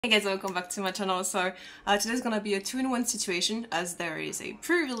Hey guys, welcome back to my channel. So today's gonna be a 2-in-1 situation, as there is a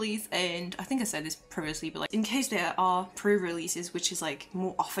pre-release, and I think I said this previously, but like in case there are pre-releases, which is like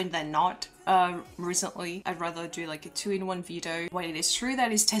more often than not recently, I'd rather do like a 2-in-1 video. While it is true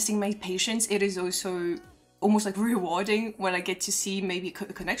that it's testing my patience, it is also almost like rewarding when I get to see maybe a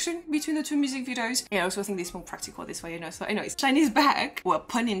connection between the two music videos. And I also think it's more practical this way, you know. So anyways, SHINee's back, well,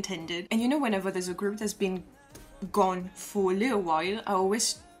 pun intended. And you know, whenever there's a group that's been gone for a little while, I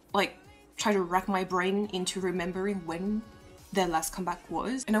always like try to rack my brain into remembering when their last comeback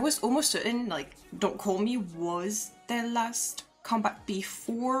was. And I was almost certain, like, Don't Call Me was their last comeback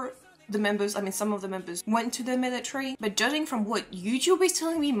before the members, I mean some of the members, went to the military. But judging from what YouTube is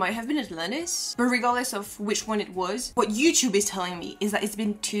telling me, it might have been Atlantis. But regardless of which one it was, what YouTube is telling me is that it's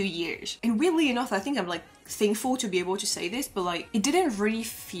been 2 years. And weirdly enough, I think I'm like thankful to be able to say this, but like it didn't really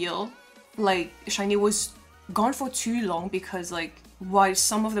feel like SHINee was gone for too long, because like while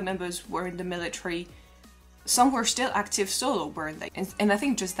some of the members were in the military, some were still active solo, weren't they? And I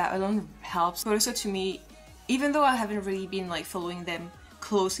think just that alone helps. But also to me, even though I haven't really been like following them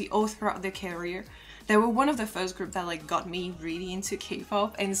closely all throughout their career, they were one of the first group that like got me really into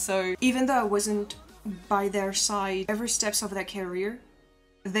K-pop. And so even though I wasn't by their side every steps of their career,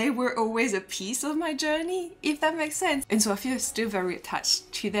 they were always a piece of my journey, if that makes sense. And so I feel still very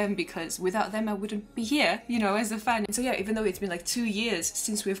attached to them, because without them I wouldn't be here, you know, as a fan. And so yeah, even though it's been like 2 years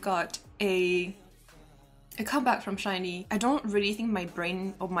since we've got a comeback from SHINee, I don't really think my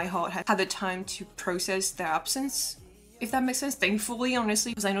brain or my heart had the time to process their absence, if that makes sense. Thankfully,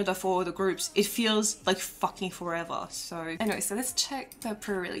 honestly, because I know that for other groups it feels like fucking forever. So anyway, so let's check the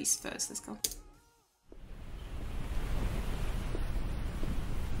pre-release first. Let's go.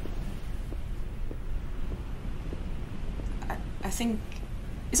 I think,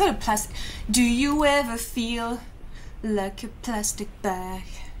 is that a plastic? Do you ever feel like a plastic bag?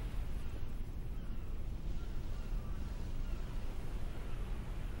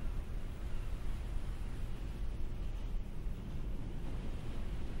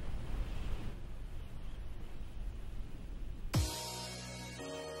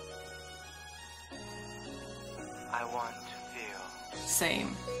 I want to feel.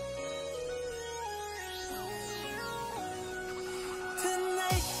 Same.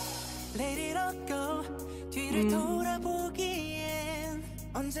 뒤를 돌아보기엔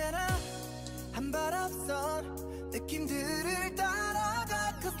언제나 한 발 앞선 느낌들을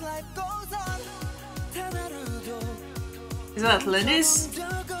따라가 cause life goes on 단 하루도 Is that Atlantis?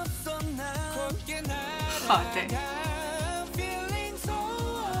 Oh, dang. feeling so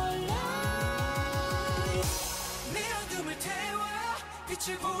alive 네 어둠을 태워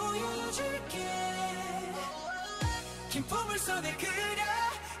빛을 보여줄게 긴 폼을 손에 그려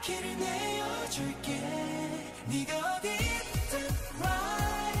길을 내어줄게 네가 어디든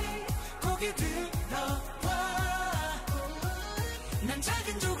right 고개 들어와 난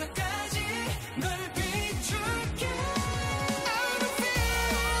작은 조각까지 널 비출게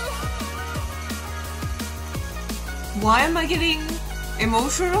Why am I getting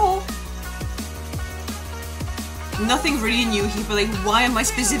emotional? Nothing really new here, but like, why am I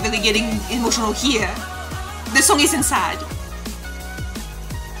specifically getting emotional here? The song isn't sad.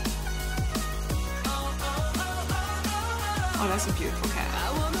 Oh, that's a beautiful cat.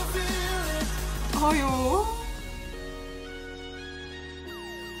 Oh, yo.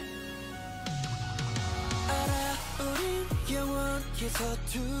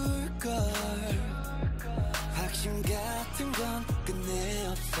 확신 같은 건 끝내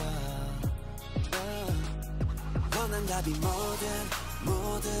없어 원한 답이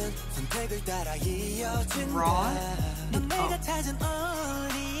모든 선택을 따라 이어진다 넌 내가 찾은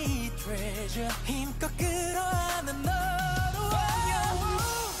only treasure 힘껏 끌어안은 너로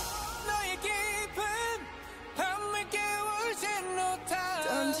너의 깊은 밤을 깨울지 못한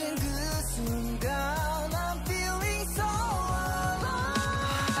던진 그 순간 I'm feeling so alive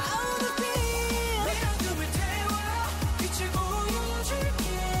I wanna feel 네 어둠을 태워 빛을 보여줄게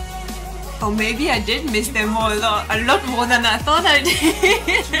Oh, maybe I did miss them a lot more than I thought I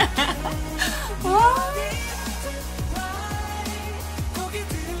did. What?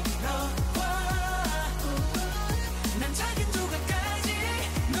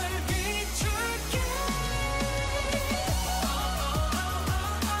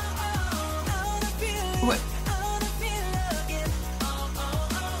 What?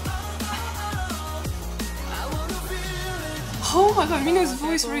 Oh my god, Minho's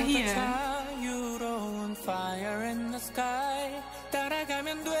voice right here.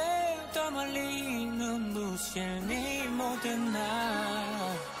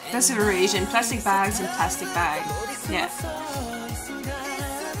 That's a variation. Plastic bags and plastic bag. Yeah.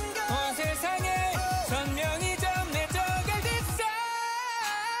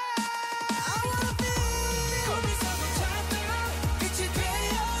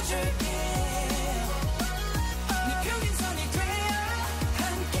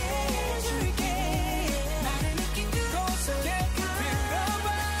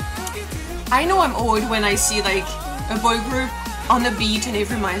 I know I'm old when I see like a boy group on the beat and it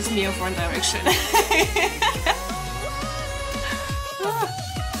reminds me of One Direction.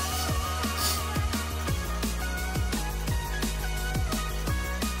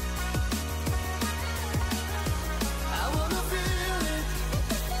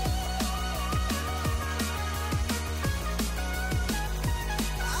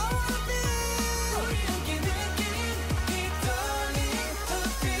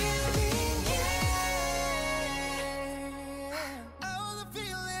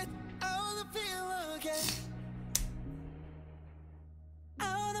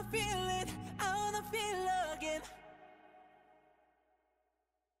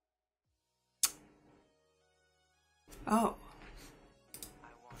 Oh.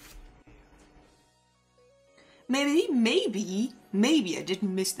 Maybe I did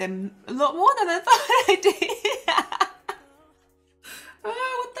miss them a lot more than I thought I did.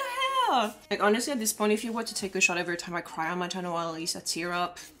 Oh, what the hell? Like, honestly, at this point, if you were to take a shot every time I cry on my channel, or at least I tear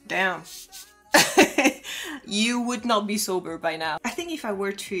up, damn. You would not be sober by now. I think if I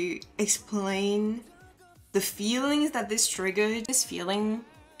were to explain the feelings that this triggered, this feeling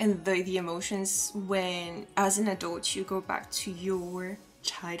and the emotions when, as an adult, you go back to your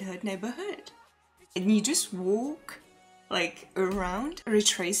childhood neighborhood and you just walk like around,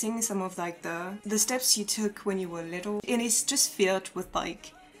 retracing some of like the steps you took when you were little, and it's just filled with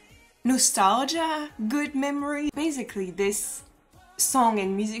like nostalgia, good memory. Basically, this song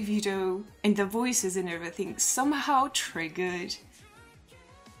and music video and the voices and everything somehow triggered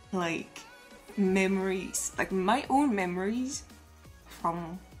like memories, like my own memories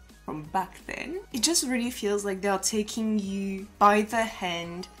from back then. It just really feels like they're taking you by the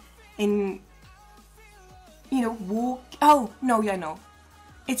hand and, you know, walk. Oh no, yeah, no,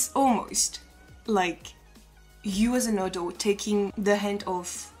 it's almost like you as an adult taking the hand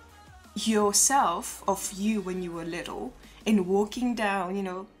of yourself, of you when you were little, and walking down, you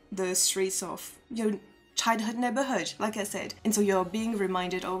know, the streets of your childhood neighborhood, like I said. And so you're being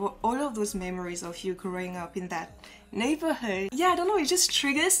reminded of all of those memories of you growing up in that neighborhood. Yeah, I don't know, it just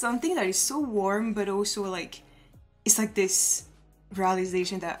triggers something that is so warm, but also like, it's like this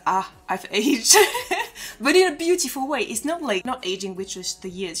realization that, I've aged. But in a beautiful way. It's not like, not aging with just the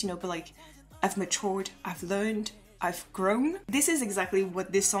years, you know, but like, I've matured, I've learned, I've grown. This is exactly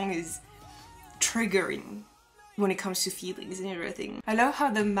what this song is triggering when it comes to feelings and everything. I love how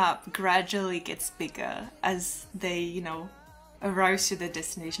the map gradually gets bigger as they, you know, arrive to the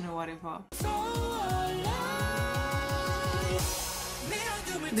destination or whatever.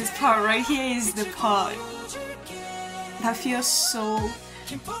 This part right here is the part that feels so...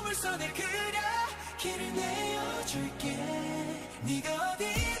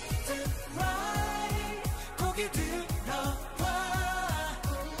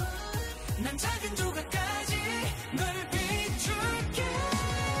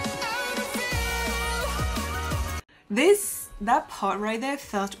 that part right there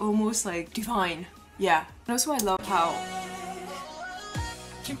felt almost like divine. Yeah. And also I love how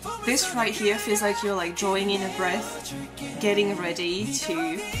this right here feels like you're like drawing in a breath, getting ready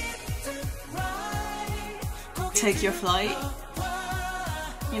to take your flight,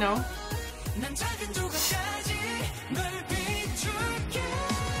 you know?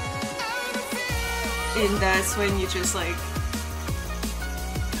 And that's when you just like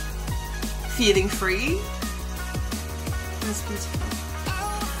feeling free. That's beautiful.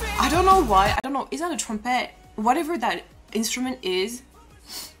 I don't know why, I don't know, is that a trumpet? Whatever that instrument is,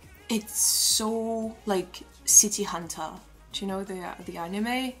 it's so like City Hunter. Do you know the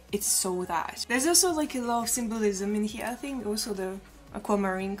anime? It's so that. There's also like a lot of symbolism in here. I think also the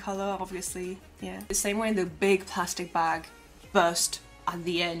aquamarine color, obviously. Yeah. The same way the big plastic bag burst at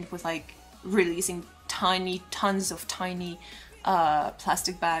the end with like releasing tons of tiny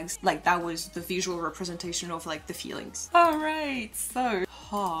plastic bags. Like that was the visual representation of like the feelings. Alright, so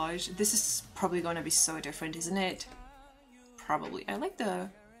hard. This is probably gonna be so different, isn't it? Probably. I like the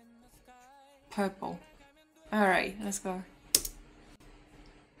purple. Alright, let's go.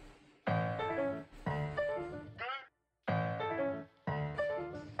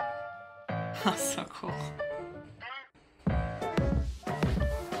 That's so cool.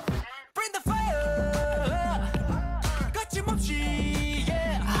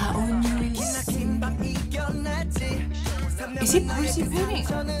 Is he participating?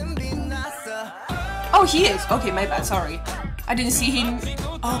 Oh, he is. Okay, my bad. Sorry. I didn't see him.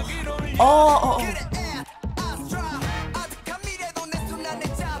 Oh.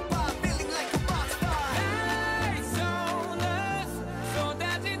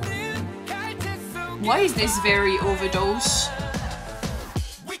 Why is this very overdose?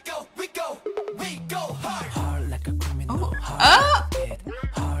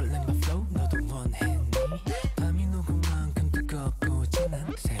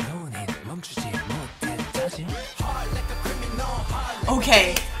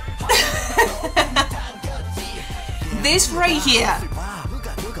 Okay. This right here.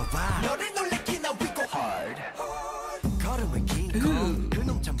 Ooh.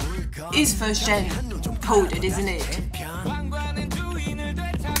 Is first gen coded, isn't it?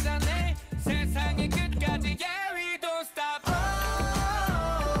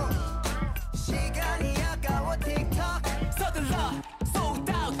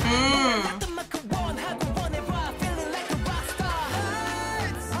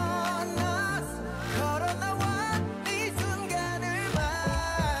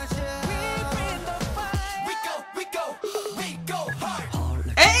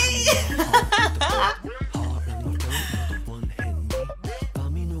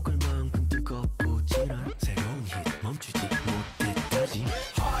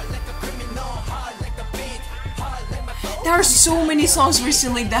 There are so many songs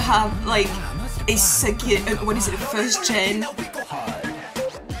recently that have like a second, what is it, first gen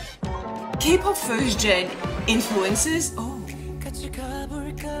K-pop first gen influences. Oh,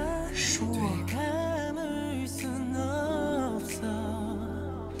 sure.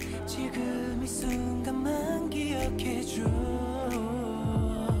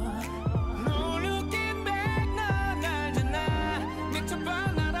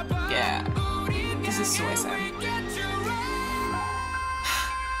 Yeah, this is so SM.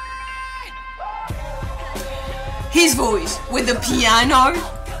 His voice with the piano.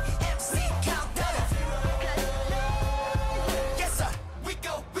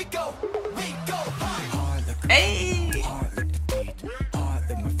 Hey.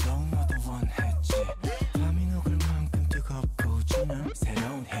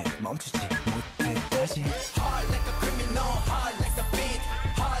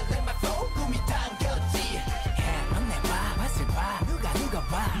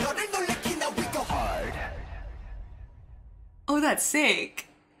 Oh, that's sick.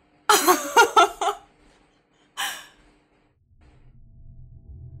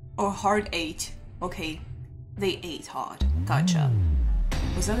 Or hard 8. Okay. They ate hard. Gotcha.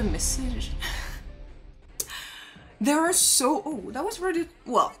 Was that a message? There are so... Oh, that was really...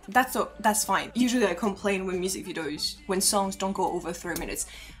 Well, that's fine. Usually I complain when music videos, when songs don't go over 3 minutes.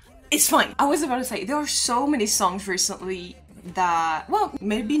 It's fine. I was about to say, there are so many songs recently that... Well,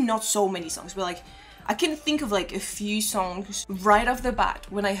 maybe not so many songs, but like... I can think of like a few songs right off the bat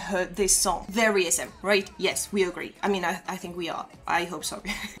when I heard this song. Very SM, right? Yes, we agree. I mean, I think we are. I hope so.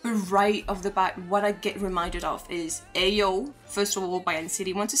 But right off the bat, what I get reminded of is Ayo, first of all, by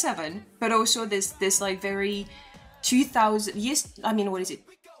NCT127, but also this like very 2000 years. I mean, what is it?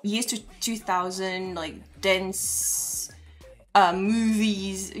 Years to 2000 like dance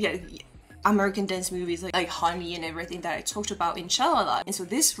movies. Yeah. American dance movies like SHINee and everything that I talked about in Shalala. And so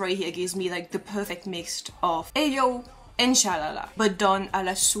this right here gives me like the perfect mix of Ayo and Shalala, but done a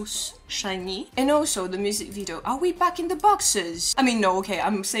la sauce SHINee. And also the music video, are we back in the boxes? I mean, no, okay,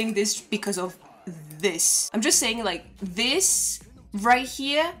 I'm saying this because of this. I'm just saying like this right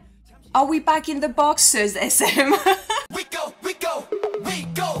here, are we back in the boxes, SM? We go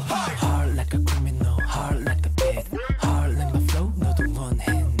hard. Hard like a criminal, hard like the beat, hard like my flow, 너도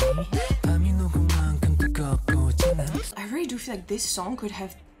원했니? 밤이 녹은 만큼 뜨겁고 진한. I really do feel like this song could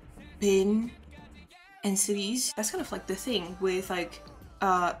have been NCT's. That's kind of like the thing with like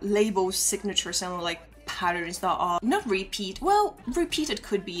labels, signature sound, like patterns that are not repeat. Well, repeated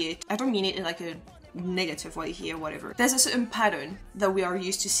could be it. I don't mean it in like a negative way here, whatever. There's a certain pattern that we are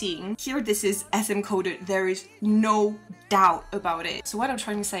used to seeing. Here this is SM coded, there is no doubt about it. So what I'm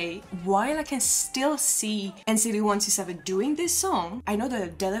trying to say, while I can still see NCT127 doing this song, I know the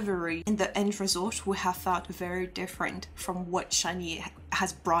delivery and the end result will have felt very different from what SHINee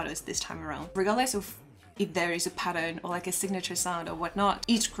has brought us this time around. Regardless of if there is a pattern or like a signature sound or whatnot,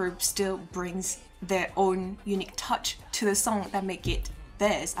 each group still brings their own unique touch to the song that make it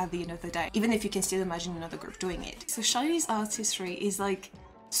theirs at the end of the day, even if you can still imagine another group doing it. So SHINee's artistry is like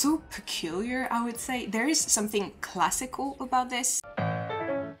so peculiar, I would say. There is something classical about this.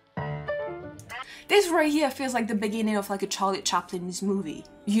 This right here feels like the beginning of like a Charlie Chaplin's movie,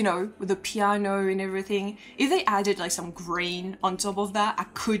 you know, with the piano and everything. If they added like some grain on top of that, I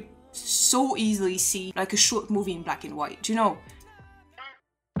could so easily see like a short movie in black and white, do you know?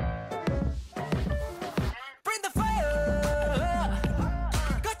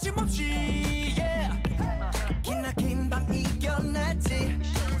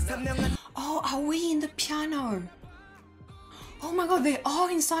 Oh, are we in the piano? Oh my god, they are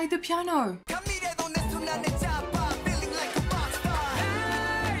inside the piano!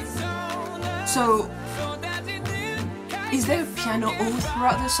 So, is there a piano all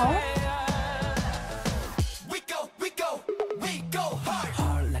throughout the song?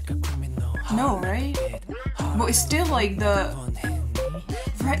 know, right? But it's still like the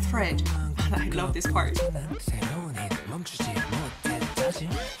red thread. I love this part.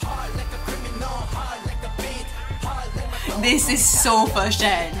 This is so first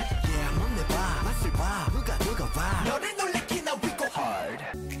gen.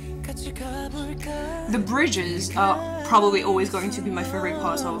 The bridges are probably always going to be my favorite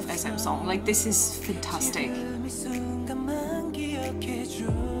part of SM song. Like, this is fantastic.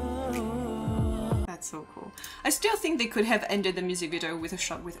 That's so cool. I still think they could have ended the music video with a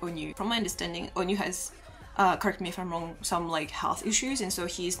shot with Onyu. From my understanding, Onyu has, correct me if I'm wrong, some like health issues, and so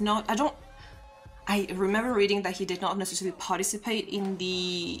he's not, I remember reading that he did not necessarily participate in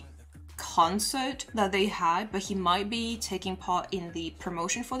the concert that they had, but he might be taking part in the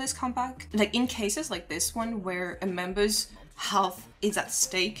promotion for this comeback. Like, in cases like this one where a member's health is at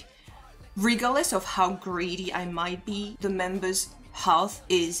stake, regardless of how greedy I might be, the member's health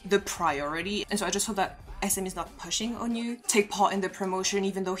is the priority. And so I just hope that SM is not pushing on you take part in the promotion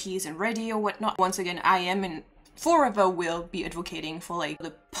even though he isn't ready or whatnot. Once again, I am and forever will be advocating for like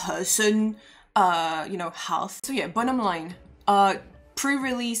the person you know, health. So yeah, bottom line,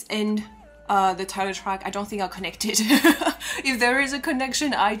 pre-release and the title track, I don't think are connected. If there is a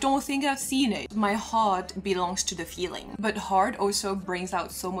connection, I don't think I've seen it. My heart belongs to the feeling. But heart also brings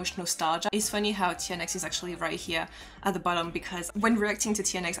out so much nostalgia. It's funny how TNX is actually right here at the bottom, because when reacting to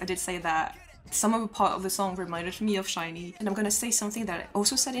TNX, I did say that some of the part of the song reminded me of SHINee. And I'm gonna say something that I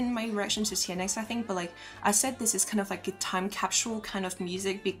also said in my reaction to TNX, I think, but like I said, this is kind of like a time capsule kind of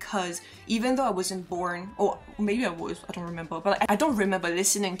music, because even though I wasn't born, or maybe I was, I don't remember, but like, I don't remember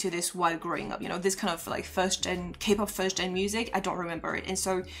listening to this while growing up, you know, this kind of like first gen, K-pop first gen music, I don't remember it. And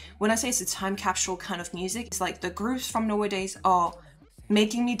so when I say it's a time capsule kind of music, it's like the groups from nowadays are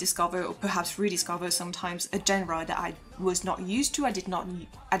making me discover, or perhaps rediscover sometimes, a genre that I was not used to, I did not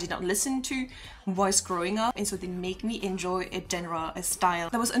listen to whilst growing up, and so they make me enjoy a genre, a style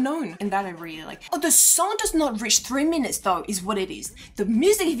that was unknown, and that I really like. Oh, the song does not reach 3 minutes though, is what it is. The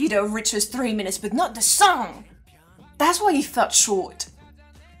music video reaches 3 minutes, but not the song. That's why it felt short.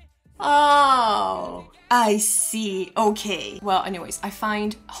 Oh, I see. Okay. Well, anyways, I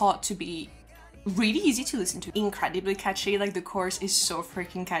find Heart to be really easy to listen to, incredibly catchy. Like, the chorus is so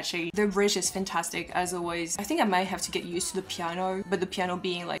freaking catchy. The bridge is fantastic as always. I think I might have to get used to the piano, but the piano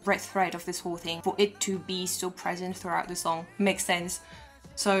being like red thread of this whole thing, for it to be so present throughout the song makes sense.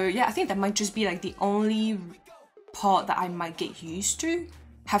 So yeah, I think that might just be like the only part that I might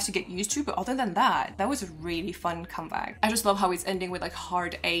have to get used to, but other than that, that was a really fun comeback. I just love how it's ending with like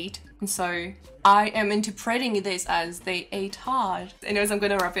hard 8, and so I am interpreting this as they ate hard. Anyways, I'm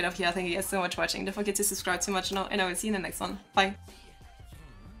gonna wrap it up here. Thank you guys so much for watching. Don't forget to subscribe to my channel, and I will see you in the next one. Bye.